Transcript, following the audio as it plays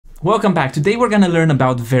Welcome back. Today we're gonna learn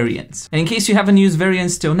about variants. And in case you haven't used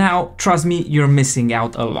variants till now, trust me, you're missing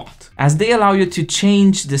out a lot, as they allow you to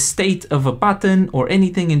change the state of a button or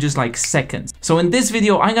anything in just like seconds. So in this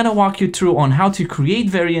video, I'm gonna walk you through on how to create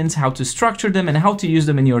variants, how to structure them, and how to use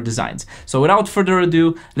them in your designs. So without further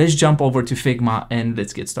ado, let's jump over to Figma and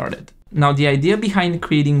let's get started. Now, the idea behind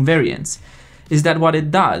creating variants is that what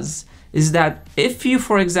it does is that if you,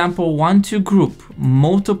 for example, want to group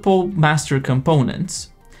multiple master components,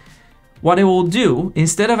 what it will do,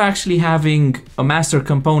 instead of actually having a master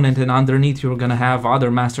component and underneath you're gonna have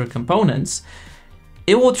other master components,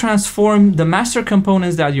 it will transform the master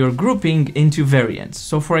components that you're grouping into variants.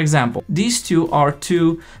 So for example, these two are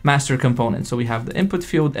two master components. So we have the input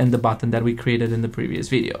field and the button that we created in the previous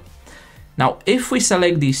video. Now, if we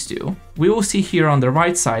select these two, we will see here on the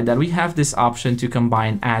right side that we have this option to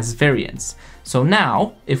combine as variants. So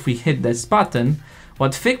now, if we hit this button,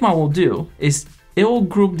 what Figma will do is it will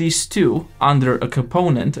group these two under a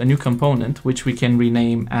component, a new component, which we can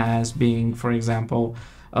rename as being, for example,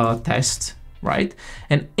 test, right?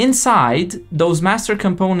 And inside, those master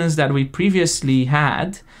components that we previously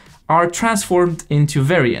had are transformed into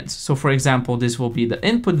variants. So for example, this will be the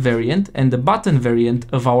input variant and the button variant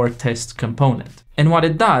of our test component. And what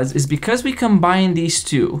it does is, because we combine these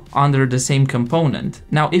two under the same component,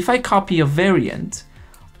 now if I copy a variant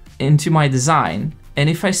into my design, and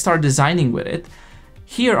if I start designing with it,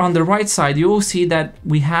 here on the right side, you will see that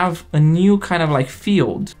we have a new kind of like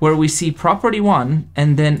field where we see property 1,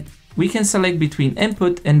 and then we can select between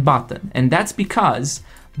input and button. And that's because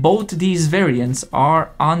both these variants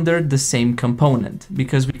are under the same component,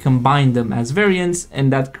 because we combined them as variants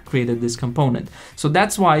and that created this component. So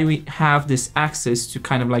that's why we have this access to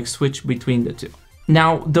kind of like switch between the two.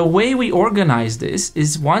 Now, the way we organize this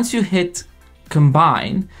is, once you hit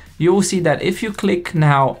combine, you will see that if you click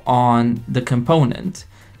now on the component,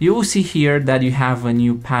 you will see here that you have a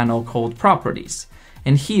new panel called properties.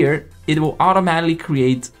 And here it will automatically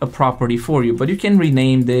create a property for you, but you can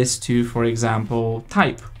rename this to, for example,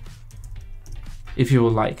 type, if you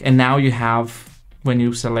would like. And now you have, when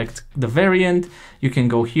you select the variant, you can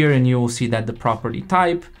go here and you will see that the property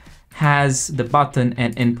type has the button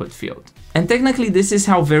and input field. And technically, this is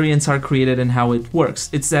how variants are created and how it works.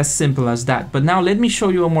 It's as simple as that. But now let me show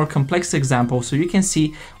you a more complex example so you can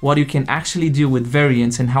see what you can actually do with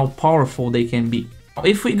variants and how powerful they can be.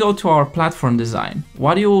 If we go to our platform design,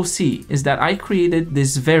 what you will see is that I created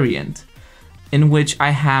this variant in which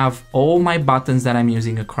I have all my buttons that I'm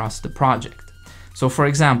using across the project. So for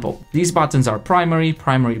example, these buttons are primary,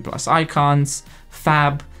 primary plus icons,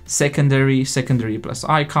 fab, secondary, secondary plus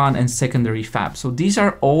icon, and secondary fab. So these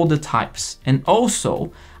are all the types. And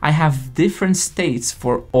also I have different states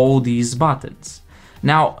for all these buttons.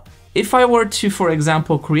 Now, if I were to, for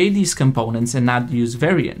example, create these components and not use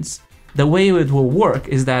variants, the way it will work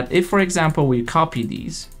is that if, for example, we copy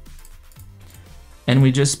these and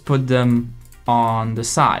we just put them on the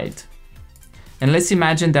side, and let's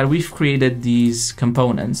imagine that we've created these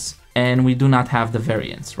components and we do not have the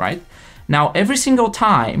variants, right? Now, every single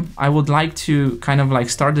time I would like to kind of like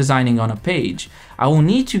start designing on a page, I will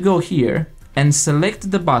need to go here and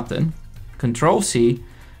select the button, Control C,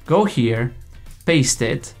 go here, paste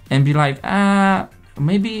it, and be like,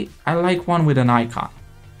 maybe I like one with an icon.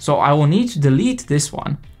 So I will need to delete this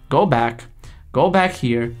one, go back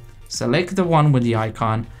here, select the one with the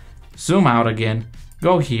icon, zoom out again,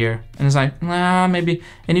 go here, and it's like, maybe.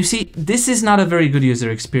 And you see, this is not a very good user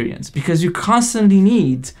experience, because you constantly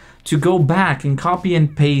need to go back and copy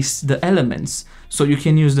and paste the elements so you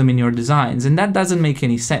can use them in your designs. And that doesn't make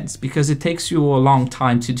any sense, because it takes you a long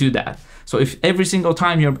time to do that. So if every single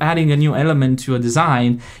time you're adding a new element to a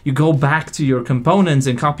design, you go back to your components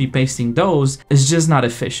and copy pasting those, it's just not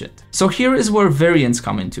efficient. So here is where variants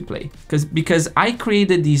come into play, because I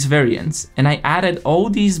created these variants and I added all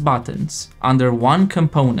these buttons under one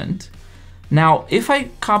component. Now, if I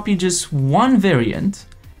copy just one variant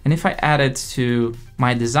and if I add it to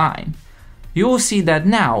my design, you will see that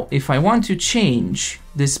now if I want to change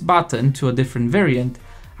this button to a different variant,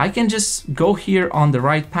 I can just go here on the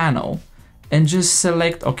right panel and just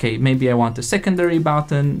select, okay, maybe I want a secondary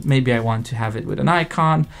button, maybe I want to have it with an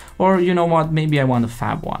icon, or you know what, maybe I want a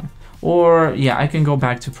fab one. Or yeah, I can go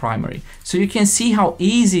back to primary. So you can see how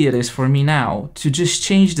easy it is for me now to just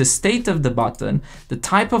change the state of the button, the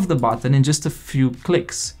type of the button in just a few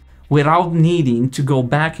clicks, without needing to go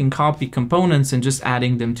back and copy components and just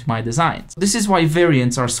adding them to my designs. This is why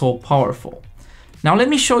variants are so powerful, Now let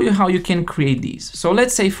me show you how you can create these. So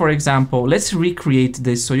let's say, for example, let's recreate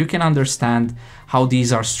this so you can understand how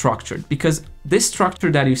these are structured, because this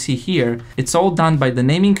structure that you see here, it's all done by the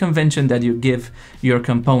naming convention that you give your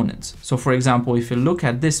components. So for example, if you look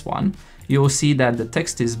at this one, you will see that the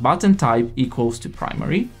text is button type equals to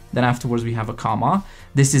primary. Then afterwards we have a comma.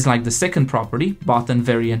 This is like the second property, button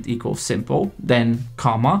variant equals simple, then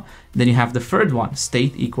comma. Then you have the third one,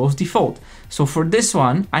 state equals default. So for this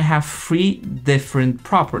one, I have 3 different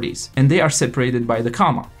properties and they are separated by the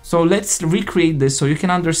comma. So let's recreate this so you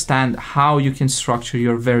can understand how you can structure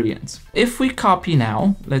your variants. If we copy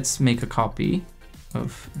now, let's make a copy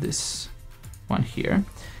of this one here.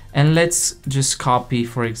 And let's just copy,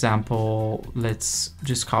 for example, let's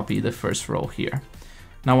just copy the first row here.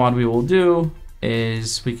 Now what we will do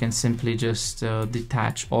is we can simply just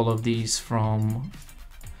detach all of these from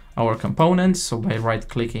our components. So by right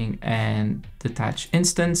clicking and detach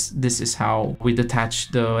instance, this is how we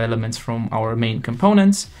detach the elements from our main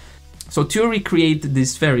components. So to recreate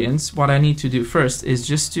these variants, what I need to do first is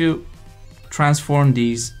just to transform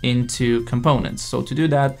these into components. So to do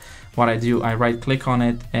that, what I do, I right click on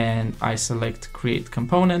it and I select create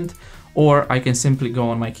component, or I can simply go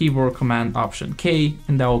on my keyboard, command option K,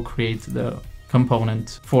 and that will create the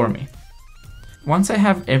component for me. Once I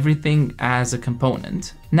have everything as a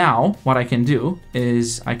component, now what I can do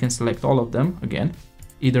is I can select all of them again,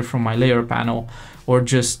 either from my layer panel or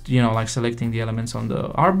just, you know, like selecting the elements on the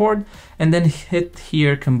artboard, and then hit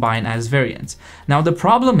here combine as variants. Now the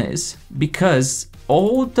problem is, because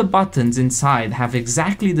all the buttons inside have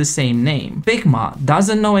exactly the same name, Figma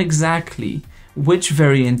doesn't know exactly which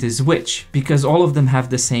variant is which, because all of them have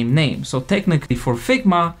the same name. So technically for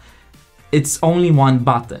Figma, it's only one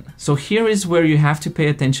button. So here is where you have to pay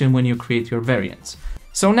attention when you create your variants.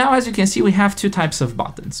 So now, as you can see, we have 2 types of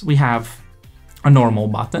buttons. We have a normal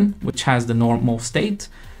button, which has the normal state,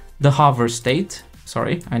 the hover state.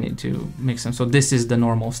 Sorry, I need to mix them. So this is the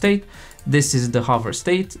normal state. This is the hover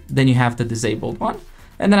state. Then you have the disabled one.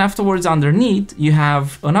 And then afterwards underneath, you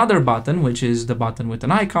have another button, which is the button with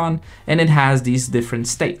an icon, and it has these different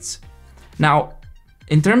states. Now,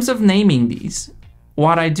 in terms of naming these,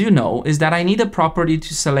 what I do know is that I need a property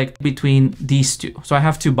to select between these 2. So I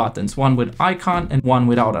have 2 buttons, one with icon and one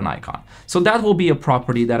without an icon. So that will be a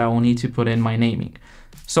property that I will need to put in my naming.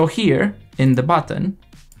 So here in the button,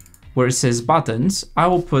 where it says buttons, I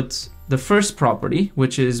will put the first property,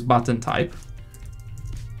 which is button type,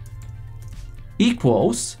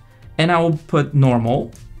 equals, and I will put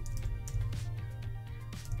normal.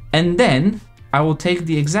 And then I will take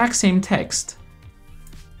the exact same text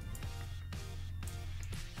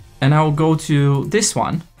and I will go to this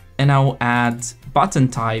one and I will add button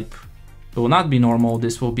type. It will not be normal,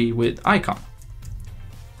 this will be with icon.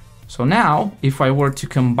 So now if I were to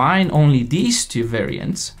combine only these 2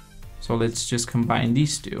 variants, so let's just combine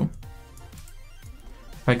these 2.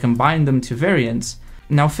 If I combine them to variants,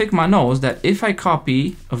 now Figma knows that if I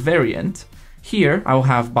copy a variant, here I will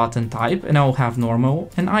have button type and I will have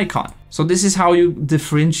normal and icon. So this is how you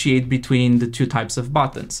differentiate between the 2 types of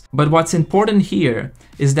buttons. But what's important here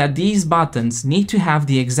is that these buttons need to have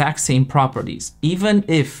the exact same properties. Even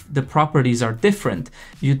if the properties are different,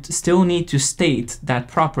 you still need to state that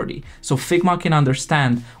property so Figma can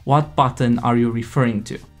understand what button are you referring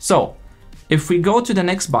to. So if we go to the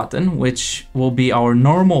next button, which will be our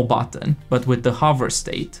normal button, but with the hover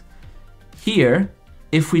state, here,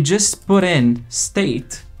 if we just put in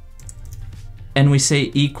state and we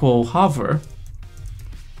say equal hover,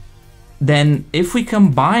 then if we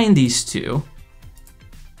combine these 2,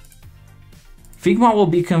 Figma will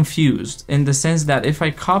be confused in the sense that if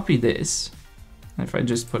I copy this, if I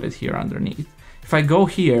just put it here underneath, if I go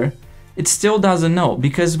here, it still doesn't know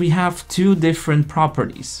because we have 2 different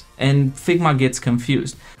properties and Figma gets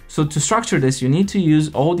confused. So to structure this, you need to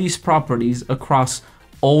use all these properties across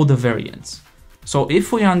all the variants. So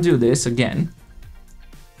if we undo this again,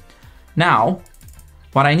 now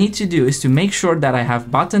what I need to do is to make sure that I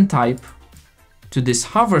have button type to this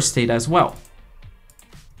hover state as well.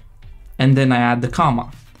 And then I add the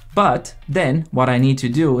comma. But then what I need to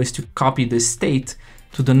do is to copy this state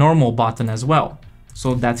to the normal button as well,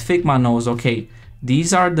 so that Figma knows, okay,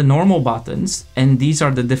 these are the normal buttons and these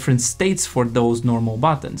are the different states for those normal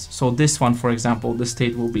buttons. So this one, for example, the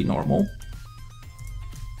state will be normal.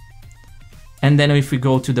 And then if we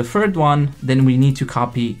go to the third one, then we need to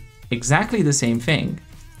copy exactly the same thing.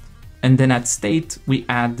 And then at state, we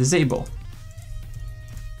add disable.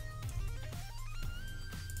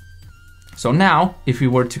 So now, if we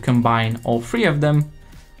were to combine all 3 of them,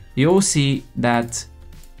 you'll see that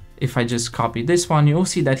if I just copy this one, you'll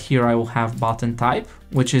see that here I will have button type,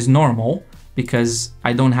 which is normal, because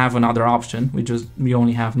I don't have another option. We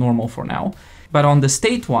only have normal for now. But on the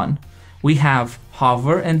state one, we have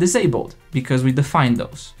hover and disabled because we defined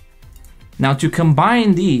those. Now to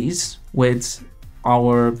combine these with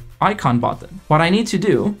our icon button, what I need to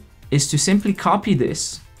do is to simply copy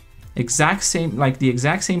this exact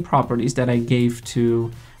same properties that I gave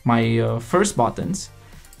to my first buttons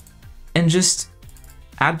and just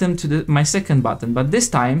add them to my second button. But this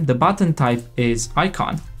time the button type is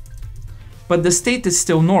icon, but the state is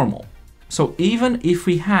still normal. So even if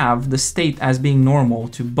we have the state as being normal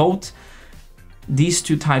to both these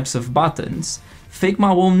two types of buttons,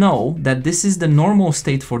 Figma will know that this is the normal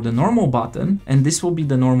state for the normal button and this will be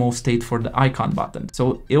the normal state for the icon button.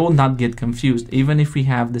 So it will not get confused even if we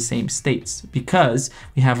have the same states, because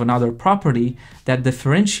we have another property that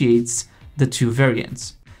differentiates the two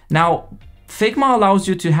variants. Now, Figma allows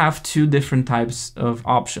you to have two different types of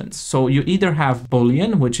options. So you either have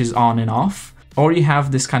Boolean, which is on and off, or you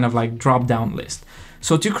have this kind of like drop down list.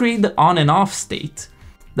 So to create the on and off state,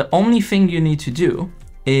 the only thing you need to do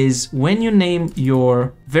is when you name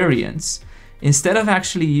your variants, instead of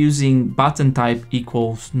actually using button type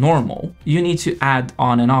equals normal, you need to add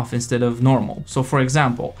on and off instead of normal. So for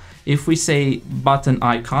example, if we say button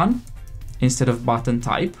icon instead of button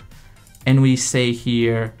type, and we say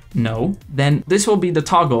here no, then this will be the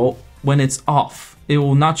toggle when it's off. It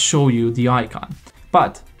will not show you the icon.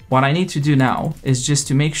 But what I need to do now is just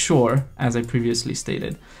to make sure, as I previously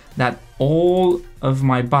stated, that all of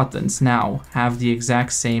my buttons now have the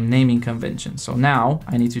exact same naming convention. So now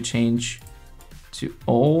I need to change to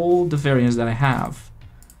all the variants that I have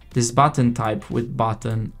this button type with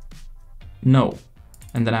button no,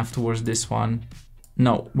 and then afterwards this one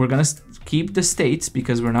no. We're gonna keep the states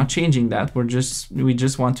because we're not changing that. We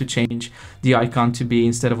just want to change the icon to be,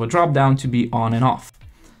 instead of a drop down, to be on and off.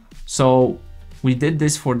 So we did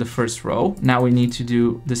this for the first row. Now we need to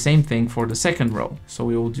do the same thing for the second row. So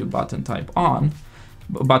we will do button type on,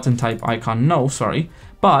 button type icon no, sorry.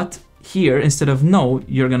 But here, instead of no,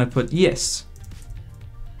 you're gonna put yes.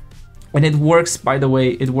 And it works, by the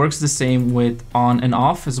way, it works the same with on and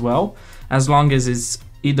off as well, as long as it's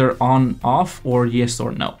either on, off, or yes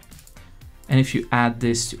or no. And if you add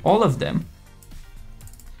this to all of them,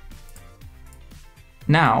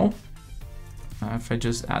 now, if I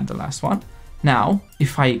just add the last one, now,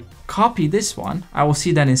 if I copy this one, I will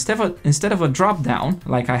see that instead of a drop down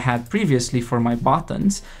like I had previously for my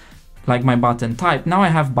buttons, like my button type, now I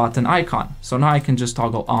have button icon. So now I can just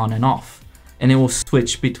toggle on and off, and it will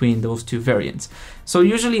switch between those two variants. So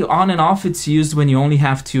usually on and off, it's used when you only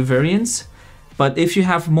have two variants. But if you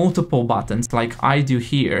have multiple buttons, like I do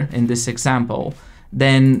here in this example,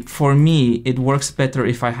 then for me, it works better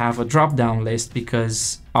if I have a drop-down list,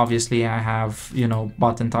 because obviously I have, you know,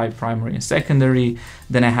 button type primary and secondary.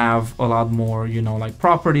 Then I have a lot more, you know, like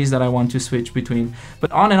properties that I want to switch between.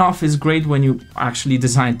 But on and off is great when you actually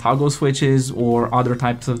design toggle switches or other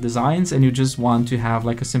types of designs, and you just want to have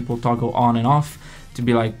like a simple toggle on and off to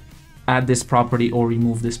be like, add this property or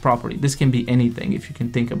remove this property. This can be anything if you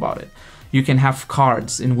can think about it. You can have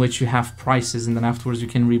cards in which you have prices, and then afterwards you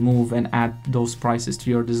can remove and add those prices to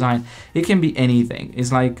your design. It can be anything.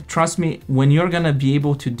 It's like, trust me, when you're gonna be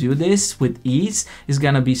able to do this with ease, it's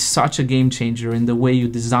gonna be such a game changer in the way you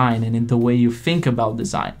design and in the way you think about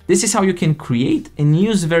design. This is how you can create and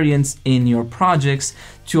use variants in your projects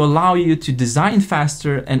to allow you to design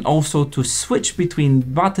faster and also to switch between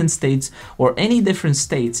button states or any different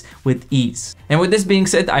states with ease. And with this being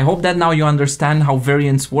said, I hope that now you understand how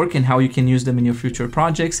variants work and how you can use them in your future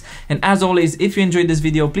projects. And as always, if you enjoyed this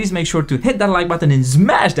video, please make sure to hit that like button and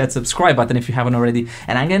smash that subscribe button if you haven't already.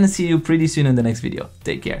 And I'm gonna see you pretty soon in the next video.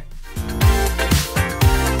 Take care.